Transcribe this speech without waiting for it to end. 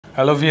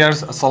Hello viewers,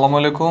 আসসালামু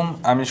আলাইকুম।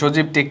 আমি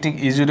সজীব টেকনিক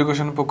ইজি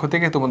এডুকেশনের পক্ষ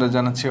থেকে তোমাদের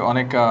জানাচ্ছি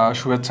অনেক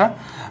শুভেচ্ছা।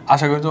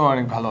 আশা করি তোমরা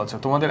অনেক ভালো আছো।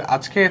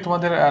 আজকে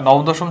তোমাদের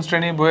নবম দশম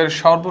শ্রেণী বইয়ের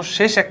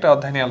সর্বশেষ একটা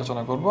অধ্যায় নিয়ে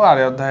আলোচনা করব। আর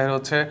এই অধ্যায়ের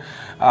হচ্ছে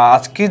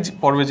আজকে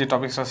পর্বে যে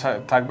টপিকসটা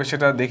থাকবে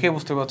সেটা দেখে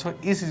বুঝতে পারছো,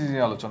 ইসিজি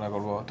নিয়ে আলোচনা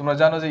করব। তোমরা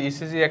জানো যে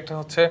ইসিজি একটা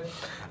হচ্ছে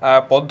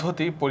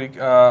পদ্ধতি,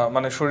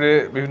 মানে শরীরে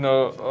বিভিন্ন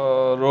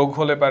রোগ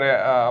হলে পারে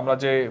আমরা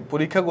যে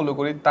পরীক্ষাগুলো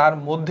করি তার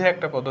মধ্যে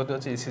একটা পদ্ধতি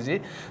হচ্ছে ইসিজি।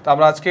 তো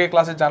আমরা আজকে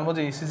ক্লাসে জানবো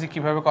যে ইসিজি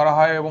কিভাবে করা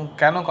হয় এবং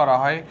কেন করা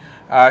হয়,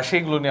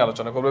 সেইগুলো নিয়ে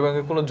আলোচনা করবো এবং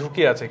কোনো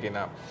ঝুঁকি আছে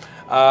কিনা।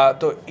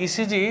 তো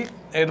ইসিজি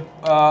এর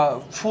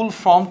ফুল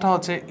ফর্মটা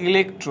হচ্ছে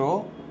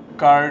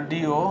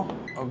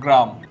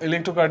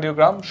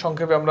ইলেকট্রোকার্ডিওগ্রাম,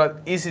 সংক্ষেপে আমরা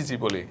ইসিজি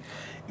বলি।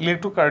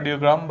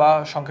 ইলেকট্রোকার্ডিওগ্রাম বা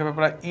সংক্ষেপে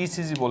আমরা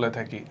ইসিজি বলে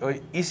থাকি। ওই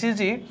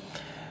ইসিজি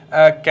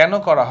কেন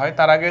করা হয়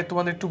তার আগে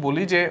তোমাদের একটু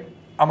বলি যে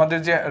আমাদের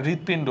যে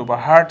হৃৎপিণ্ড বা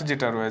হার্ট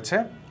যেটা রয়েছে,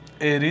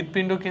 এই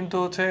হৃৎপিণ্ড কিন্তু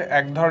হচ্ছে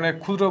এক ধরনের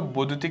ক্ষুদ্র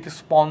বৈদ্যুতিক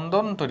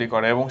স্পন্দন তৈরি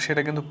করে এবং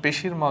সেটা কিন্তু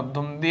পেশির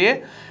মাধ্যম দিয়ে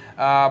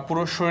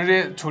পুরো শরীরে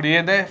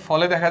ছড়িয়ে দেয়।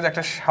 ফলে দেখা যায়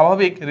একটা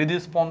স্বাভাবিক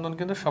হৃদস্পন্দন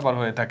কিন্তু সবার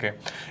হয়ে থাকে।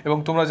 এবং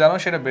তোমরা জানো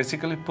সেটা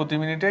বেসিক্যালি প্রতি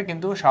মিনিটে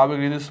কিন্তু স্বাভাবিক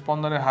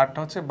হৃদস্পন্দনের হারটা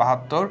হচ্ছে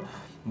 72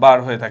 বার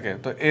হয়ে থাকে।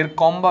 তো এর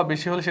কম বা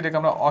বেশি হলে সেটাকে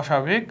আমরা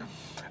অস্বাভাবিক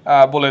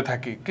বলে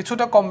থাকি।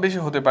 কিছুটা কম বেশি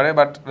হতে পারে,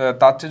 বাট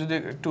তার চেয়ে যদি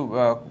একটু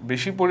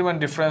বেশি পরিমাণ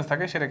ডিফারেন্স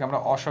থাকে সেটাকে আমরা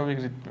অস্বাভাবিক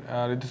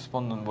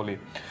হৃদস্পন্দন বলি।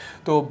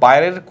 তো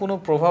বাইরের কোনো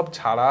প্রভাব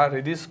ছাড়া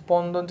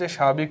হৃদস্পন্দন যে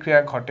স্বাভাবিক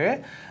ক্রিয়া ঘটে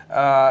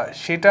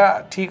সেটা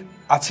ঠিক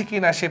আছে কি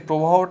না, সেই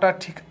প্রভাবটা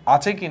ঠিক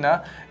আছে কি না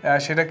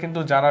সেটা কিন্তু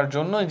জানার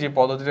জন্য যে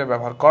পদ্ধতিটা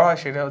ব্যবহার করা হয়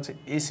সেটা হচ্ছে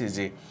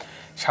ইসিজি।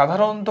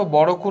 সাধারণত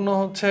বড়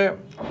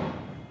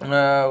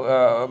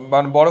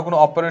কোনো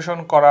অপারেশন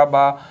করা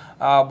বা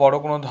বড়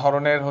কোনো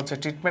ধরনের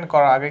ট্রিটমেন্ট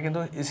করার আগে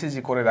কিন্তু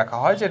ইসিজি করে দেখা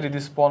হয় যে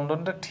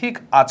হৃদস্পন্দনটা ঠিক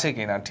আছে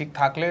কিনা। ঠিক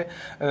থাকলে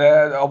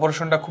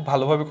অপারেশনটা খুব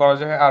ভালোভাবে করা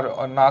যায়, আর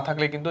না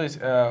থাকলে কিন্তু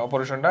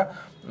অপারেশনটা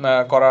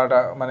করাটা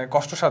মানে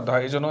কষ্টসাধ্য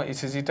হয়। এই জন্য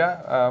ইসিজিটা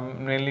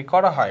মেনলি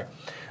করা হয়।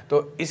 তো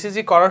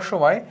ইসিজি করার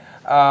সময়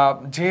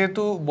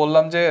যেহেতু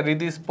বললাম যে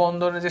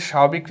হৃদস্পন্দনের যে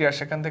স্বাভাবিক ক্রিয়া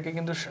সেখান থেকে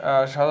কিন্তু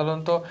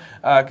সাধারণত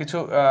কিছু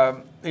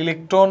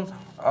ইলেকট্রন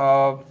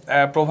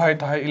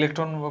প্রবাহিত হয়।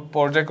 ইলেকট্রন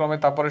পর্যায়ক্রমে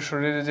তারপরে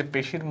শরীরে যে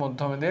পেশির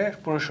মাধ্যমে দিয়ে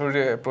পুরো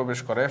শরীরে প্রবেশ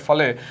করে,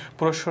 ফলে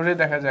পুরো শরীরে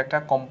দেখা যায় একটা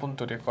কম্পন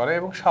তৈরি করে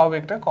এবং স্বাভাবিক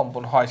একটা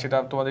কম্পন হয়। সেটা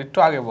তোমাদের একটু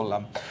আগে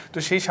বললাম। তো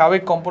সেই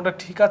স্বাভাবিক কম্পনটা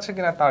ঠিক আছে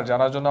কিনা তার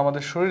জানার জন্য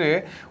আমাদের শরীরে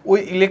ওই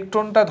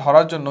ইলেকট্রনটা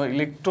ধরার জন্য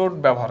ইলেকট্রোড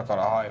ব্যবহার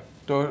করা হয়।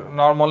 তো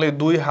নর্মালি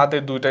 2 হাতে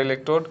 2টা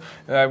ইলেকট্রোড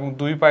এবং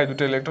 2 পায়ে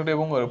 2টা ইলেকট্রোড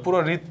এবং পুরো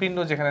হৃৎপিণ্ড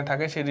যেখানে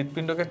থাকে সেই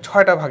হৃৎপিণ্ডকে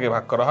 6টা ভাগে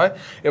ভাগ করা হয়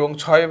এবং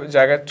 6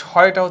 জায়গায়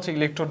 6টা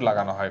ইলেকট্রোড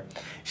লাগানো হয়।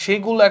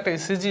 সেইগুলো একটা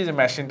ইসিজি যে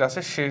মেশিনটা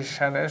আছে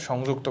সেখানে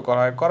সংযুক্ত করা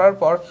হয়। করার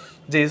পর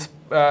যে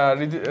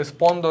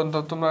স্পন্দন, তো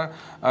তোমরা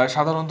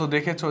সাধারণত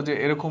দেখেছো যে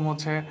এরকম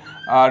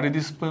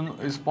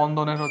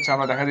হৃদস্পন্দনের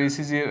আমরা দেখা যায়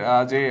ইসিজির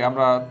যে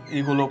আমরা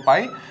এইগুলো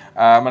পাই,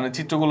 মানে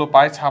চিত্রগুলো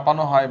পাই,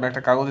 ছাপানো হয় বা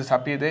একটা কাগজে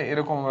ছাপিয়ে দেয়,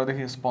 এরকম আমরা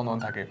দেখি স্পন্দন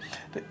থাকে।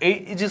 তো এই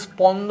যে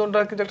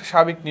স্পন্দনটার কিন্তু একটা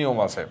স্বাভাবিক নিয়ম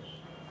আছে।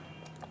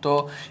 তো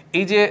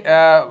এই যে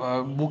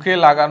বুকে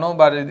লাগানো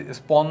বা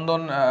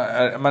স্পন্দন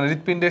মানে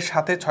হৃৎপিণ্ডের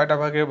সাথে 6টা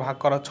ভাগে ভাগ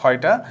করা,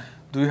 6টা,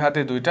 2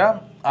 হাতে 2টা,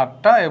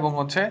 8টা এবং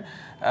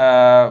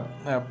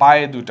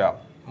পায়ে 2টা,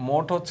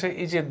 মোট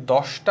এই যে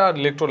 10টা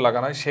ইলেকট্রোড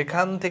লাগানো হয়।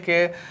 সেখান থেকে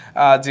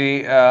যে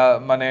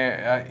মানে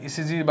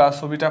ইসিজি বা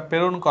ছবিটা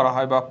প্রেরণ করা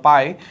হয় বা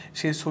পাই,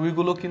 সেই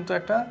ছবিগুলো কিন্তু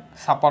একটা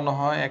ছাপানো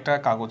হয় একটা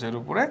কাগজের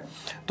উপরে।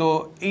 তো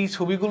এই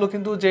ছবিগুলো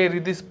কিন্তু যে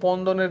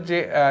হৃদস্পন্দনের যে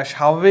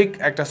স্বাভাবিক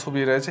একটা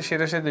ছবি রয়েছে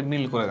সেটার সাথে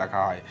মিল করে দেখা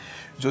হয়।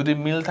 যদি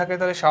মিল থাকে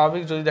তাহলে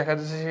স্বাভাবিক, যদি দেখা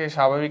যাচ্ছে সেই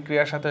স্বাভাবিক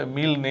ক্রিয়ার সাথে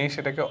মিল নেই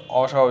সেটাকে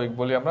অস্বাভাবিক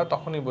বলি আমরা।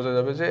 তখনই বোঝা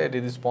যাবে যে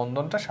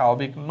হৃদস্পন্দনটা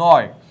স্বাভাবিক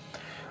নয়।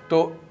 তো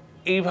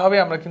এইভাবে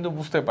আমরা কিন্তু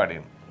বুঝতে পারি।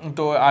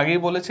 তো আগেই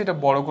বলেছি এটা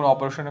বড় কোনো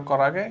অপারেশন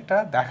করার আগে এটা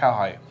দেখা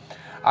হয়।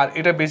 আর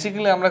এটা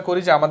বেসিক্যালি আমরা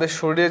করি যে আমাদের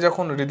শরীরে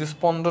যখন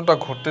হৃদস্পন্দনটা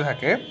ঘটতে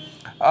থাকে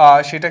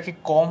সেটা কি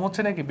কম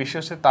হচ্ছে নাকি বেশি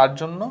হচ্ছে তার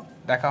জন্য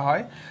দেখা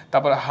হয়।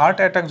 তারপর হার্ট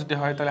অ্যাটাক যদি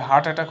হয় তাহলে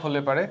হার্ট অ্যাটাক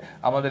হলে পারে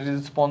আমাদের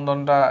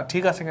হৃদস্পন্দনটা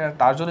ঠিক আছে কিনা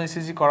তার জন্য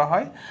ইসিজি করা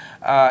হয়।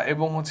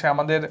 এবং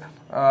আমাদের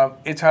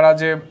এছাড়া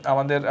যে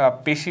আমাদের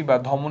পেশি বা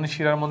ধমনী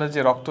শিরার মধ্যে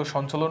যে রক্ত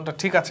সঞ্চালনটা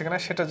ঠিক আছে কিনা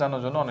সেটা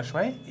জানার জন্য অনেক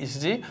সময়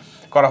ইসিজি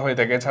করা হয়ে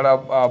থাকে। এছাড়া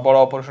বড়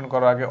অপারেশন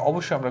করার আগে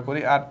অবশ্যই আমরা করি।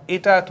 আর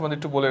এটা তোমাদের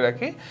একটু বলে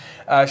রাখি,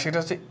 সেটা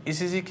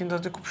ইসিজি কিন্তু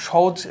খুব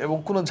সহজ এবং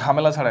কোনো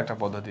ঝামেলা ছাড়া একটা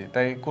পদ্ধতি।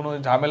 তাই কোনো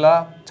ঝামেলা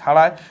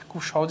ছাড়াই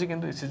খুব সহজে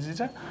কিন্তু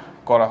ইসিজিটা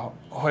করা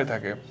হয়ে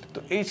থাকে। তো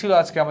এই ছিল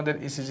আজকে আমাদের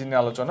ইসিজি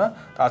নিয়ে আলোচনা।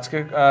 তো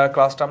আজকের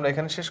ক্লাসটা আমরা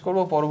এখানে শেষ করব।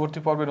 পরবর্তী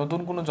পর্বে নতুন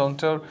কোনো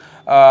যন্ত্রের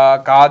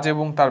কাজ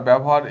এবং তার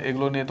ব্যবহার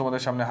এগুলো নিয়ে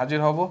তোমাদের সামনে হাজির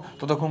হব।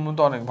 ততক্ষণ পর্যন্ত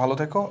অনেক ভালো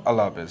থেকো।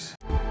 আল্লাহ হাফেজ।